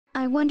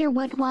I wonder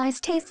what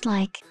wise tastes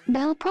like.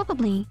 Bell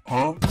probably.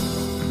 Huh?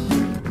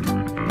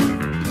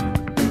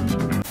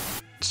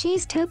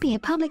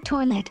 Cheesetopia public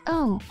toilet.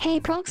 Oh,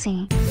 hey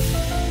proxy.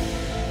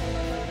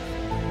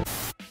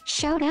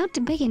 Shout out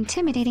to big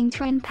intimidating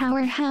trend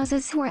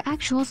powerhouses who are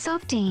actual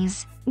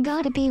softies.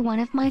 Gotta be one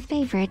of my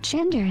favorite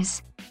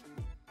genders.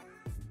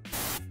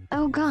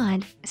 Oh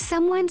god,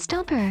 someone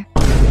stop her.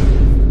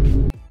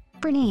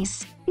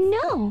 Bernice.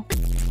 No!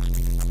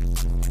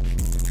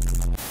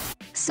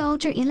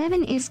 Soldier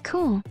 11 is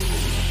cool.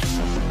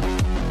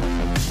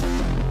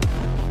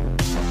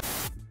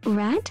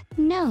 Rat?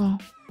 No.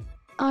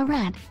 A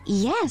rat,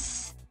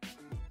 yes!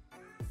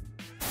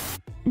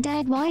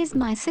 Dad, why is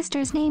my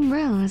sister's name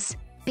Rose?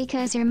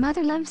 Because your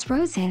mother loves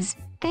roses.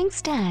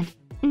 Thanks, Dad.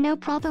 No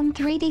problem.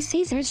 3D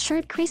Caesar's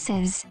shirt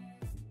creases.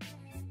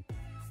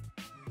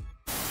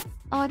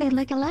 Are they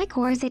look alike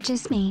or is it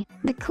just me?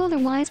 The cooler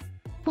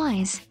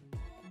wise.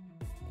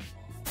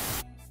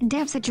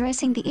 Devs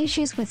addressing the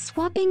issues with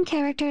swapping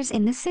characters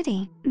in the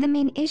city. The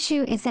main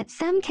issue is that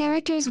some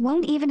characters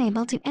won't even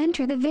able to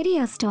enter the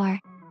video store.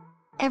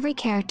 Every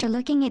character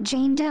looking at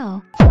Jane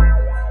Doe.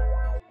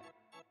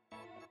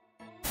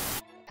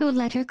 Who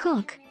let her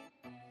cook?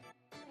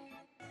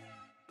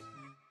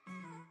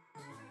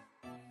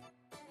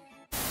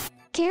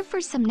 Care for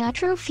some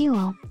natural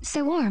fuel,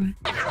 so warm.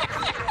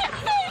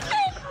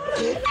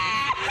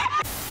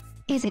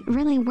 Is it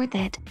really worth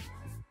it?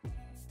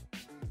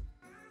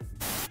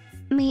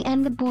 Me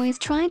and the boys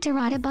tried to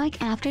ride a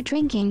bike after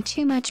drinking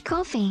too much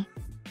coffee.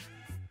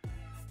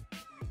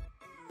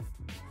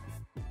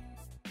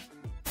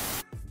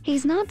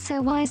 He's not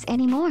so wise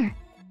anymore.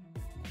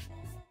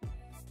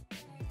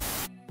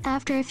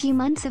 After a few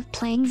months of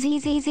playing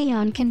ZZZ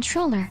on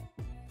controller,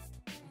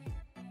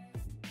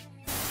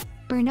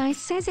 Bernice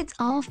says it's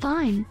all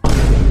fine.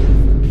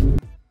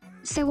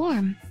 So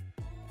warm.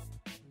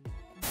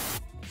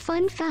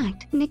 Fun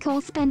fact,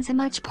 Nicole spends a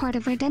much part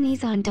of her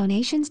Denny's on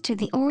donations to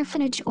the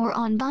orphanage or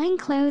on buying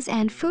clothes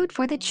and food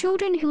for the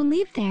children who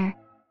live there.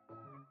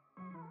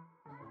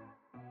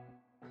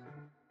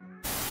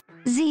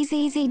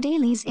 ZZZ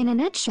dailies in a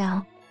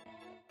nutshell.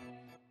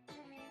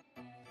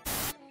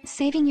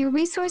 Saving your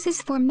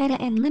resources for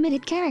meta and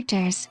limited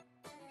characters.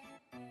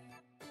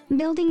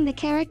 Building the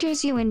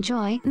characters you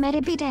enjoy,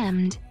 meta be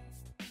damned.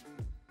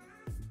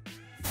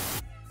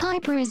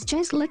 Piper is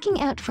just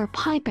looking out for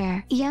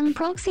Piper. Young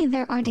proxy,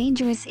 there are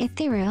dangerous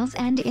ethereals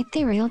and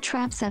ethereal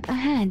traps up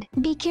ahead.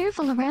 Be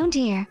careful around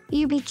here.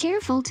 You be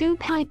careful too,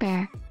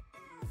 Piper.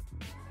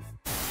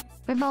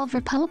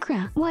 Revolver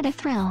Pulcra, what a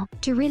thrill.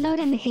 To reload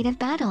in the heat of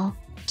battle.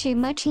 Too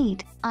much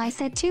heat. I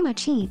said too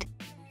much heat.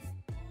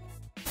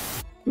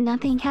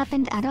 Nothing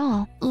happened at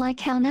all. Like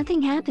how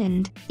nothing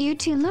happened. You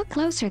two look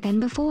closer than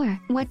before.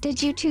 What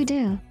did you two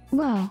do?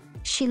 Whoa,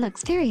 she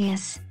looks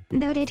furious.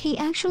 Though did he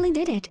actually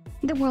did it?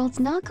 The world's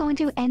not going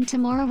to end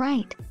tomorrow,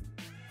 right?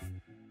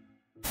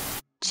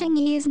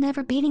 Cheng-Yi is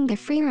never beating the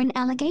Freerun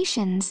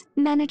allegations.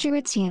 Manager,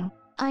 it's you.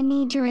 I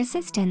need your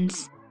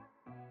assistance.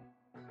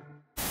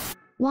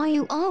 Why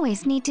you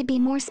always need to be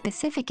more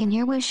specific in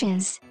your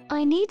wishes?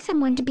 I need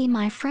someone to be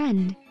my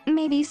friend.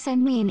 Maybe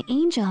send me an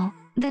angel.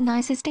 The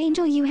nicest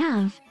angel you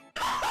have.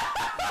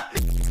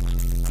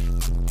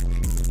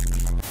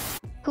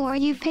 Who are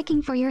you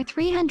picking for your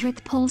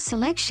 300th poll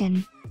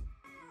selection?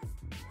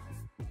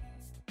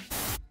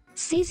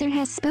 Caesar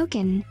has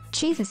spoken.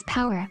 Jesus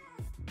power.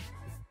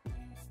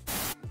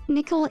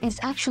 Nicole is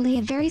actually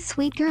a very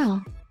sweet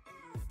girl.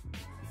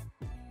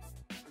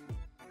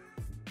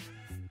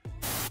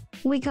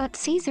 We got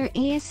Caesar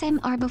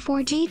ASMR before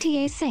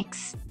GTA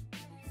 6.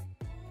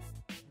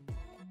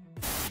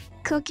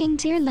 Cooking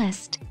tier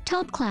list.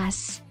 Top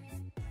class.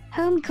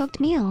 Home-cooked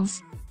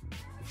meals.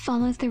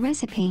 Follows the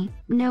recipe.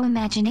 No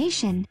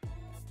imagination.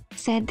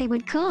 Said they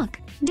would cook.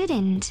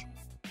 Didn't.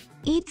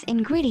 Eats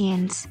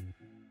ingredients.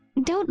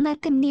 Don't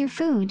let them near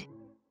food.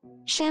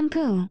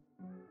 Shampoo.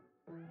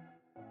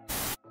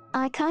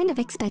 I kind of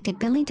expected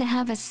Billy to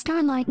have a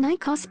Starlight Knight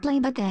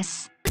cosplay, but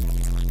this.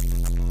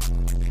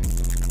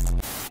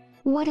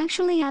 What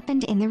actually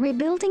happened in the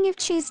rebuilding of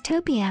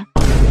Cheesetopia?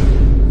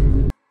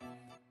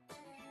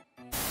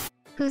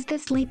 Who's the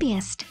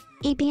sleepiest?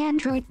 EP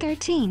Android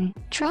 13.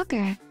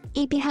 Trucker.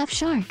 EP Half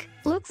Shark.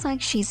 Looks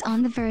like she's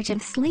on the verge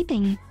of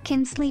sleeping.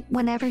 Can sleep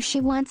whenever she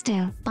wants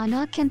to, by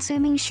not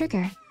consuming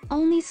sugar.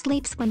 Only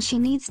sleeps when she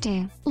needs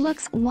to.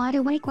 Looks wide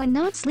awake when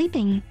not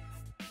sleeping.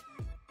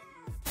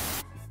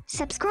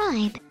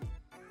 Subscribe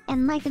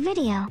and like the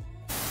video.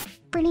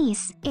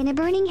 Bernice, in a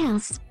burning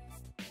house.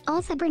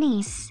 Also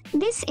Bernice,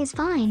 this is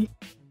fine.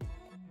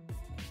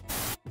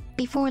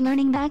 Before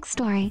learning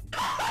backstory.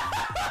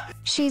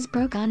 She's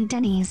broke on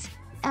Denny's.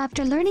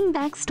 After learning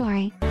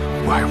backstory.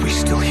 Why are we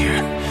still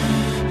here?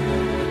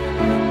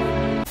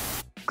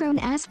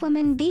 Grown-ass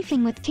woman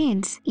beefing with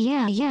kids.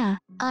 Yeah,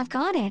 I've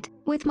got it.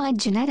 With my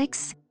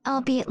genetics,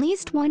 I'll be at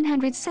least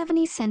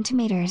 170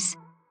 centimeters.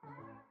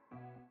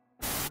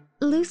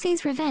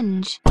 Lucy's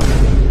revenge.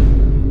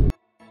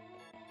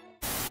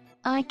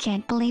 I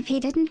can't believe he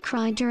didn't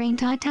cry during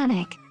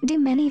Titanic. Do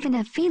men even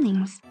have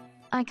feelings?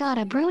 I got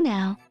a bro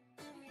now.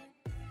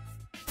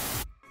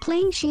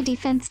 Playing She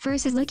Defense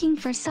versus looking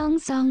for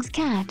Song's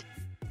cat.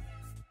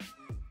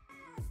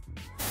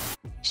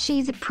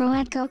 She's a pro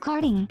at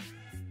go-karting.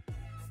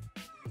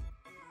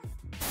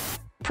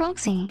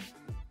 Proxy.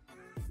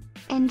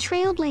 And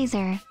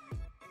Trailblazer.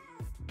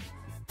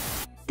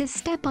 The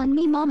Step on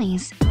Me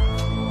Mommies.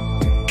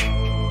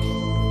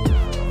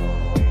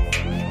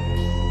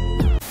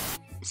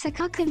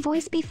 Sakaka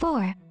voice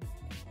before.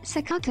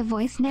 Sakaka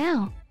voice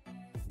now.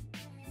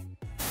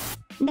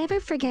 Never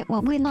forget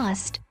what we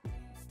lost.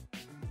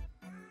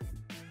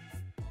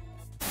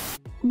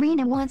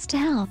 Rena wants to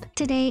help.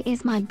 Today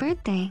is my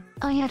birthday.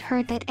 I had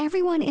heard that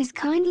everyone is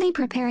kindly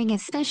preparing a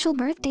special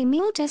birthday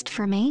meal just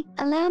for me.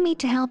 Allow me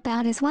to help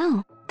out as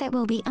well. That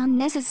will be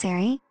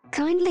unnecessary.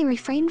 Kindly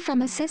refrain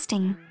from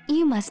assisting.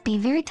 You must be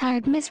very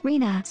tired, Miss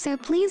Rena, so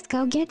please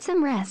go get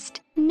some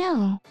rest.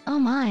 No, oh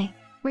my.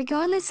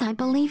 Regardless, I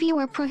believe you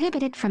are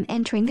prohibited from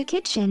entering the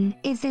kitchen.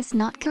 Is this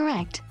not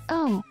correct?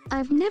 Oh,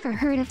 I've never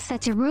heard of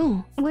such a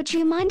rule. Would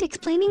you mind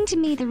explaining to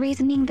me the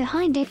reasoning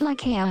behind it,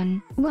 like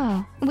Haon?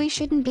 Whoa, we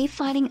shouldn't be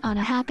fighting on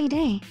a happy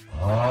day.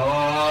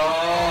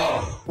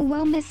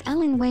 Well, Miss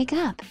Ellen, wake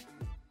up.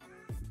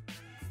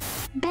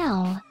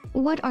 Belle,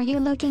 what are you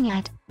looking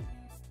at?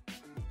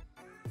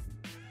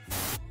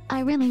 I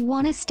really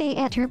want to stay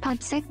at your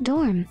PubSec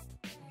dorm.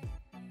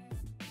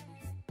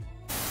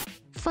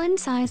 Fun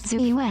size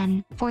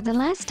ZUN. For the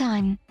last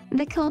time,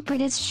 the culprit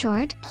is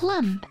short,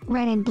 plump,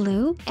 red and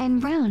blue,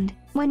 and round.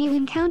 When you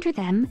encounter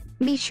them,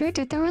 be sure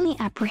to thoroughly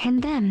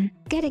apprehend them.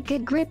 Get a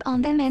good grip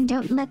on them and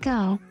don't let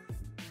go.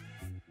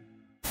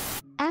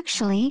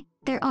 Actually,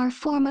 there are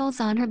 4 moles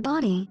on her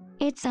body.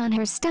 It's on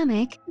her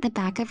stomach, the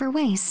back of her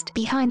waist,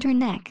 behind her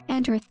neck,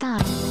 and her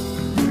thigh.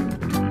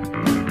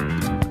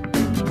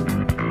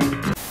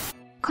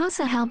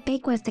 Casa, how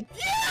big was the...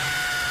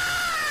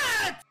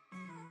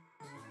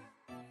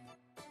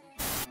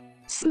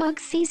 Smug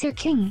Caesar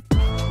King.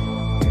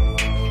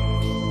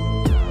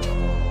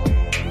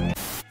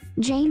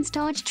 Jane's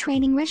Dodge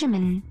Training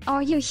Regimen.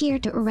 Are you here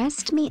to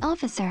arrest me,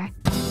 officer?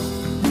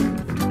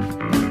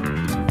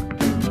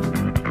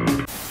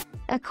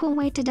 A cool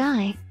way to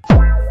die.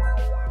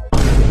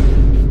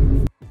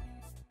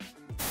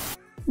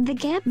 The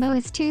Gabmo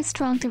is too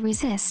strong to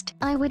resist.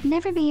 I would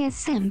never be a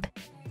simp.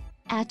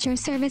 At your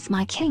service,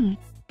 my king.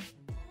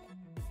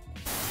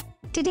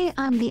 Today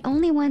I'm the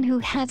only one who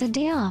has a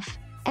day off.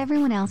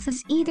 Everyone else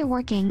is either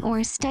working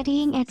or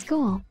studying at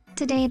school.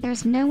 Today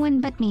there's no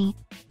one but me.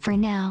 For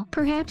now,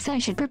 perhaps I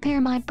should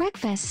prepare my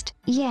breakfast.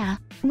 Yeah.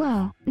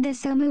 Whoa, the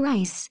somu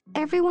rice.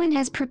 Everyone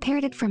has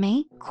prepared it for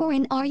me.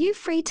 Corin, are you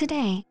free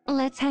today?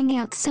 Let's hang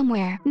out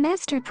somewhere.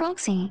 Master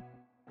Proxy.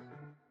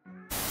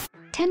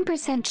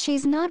 10%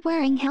 she's not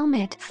wearing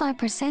helmet,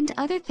 5%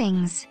 other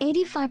things,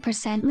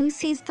 85%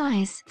 Lucy's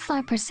thighs,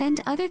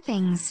 5% other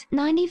things,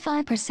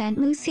 95%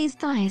 Lucy's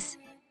thighs.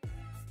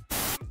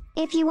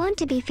 If you want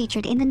to be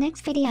featured in the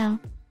next video,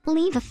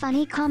 leave a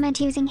funny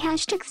comment using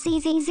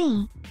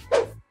 #ZZZ.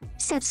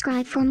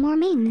 Subscribe for more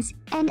memes,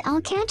 and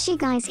I'll catch you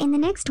guys in the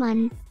next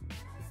one.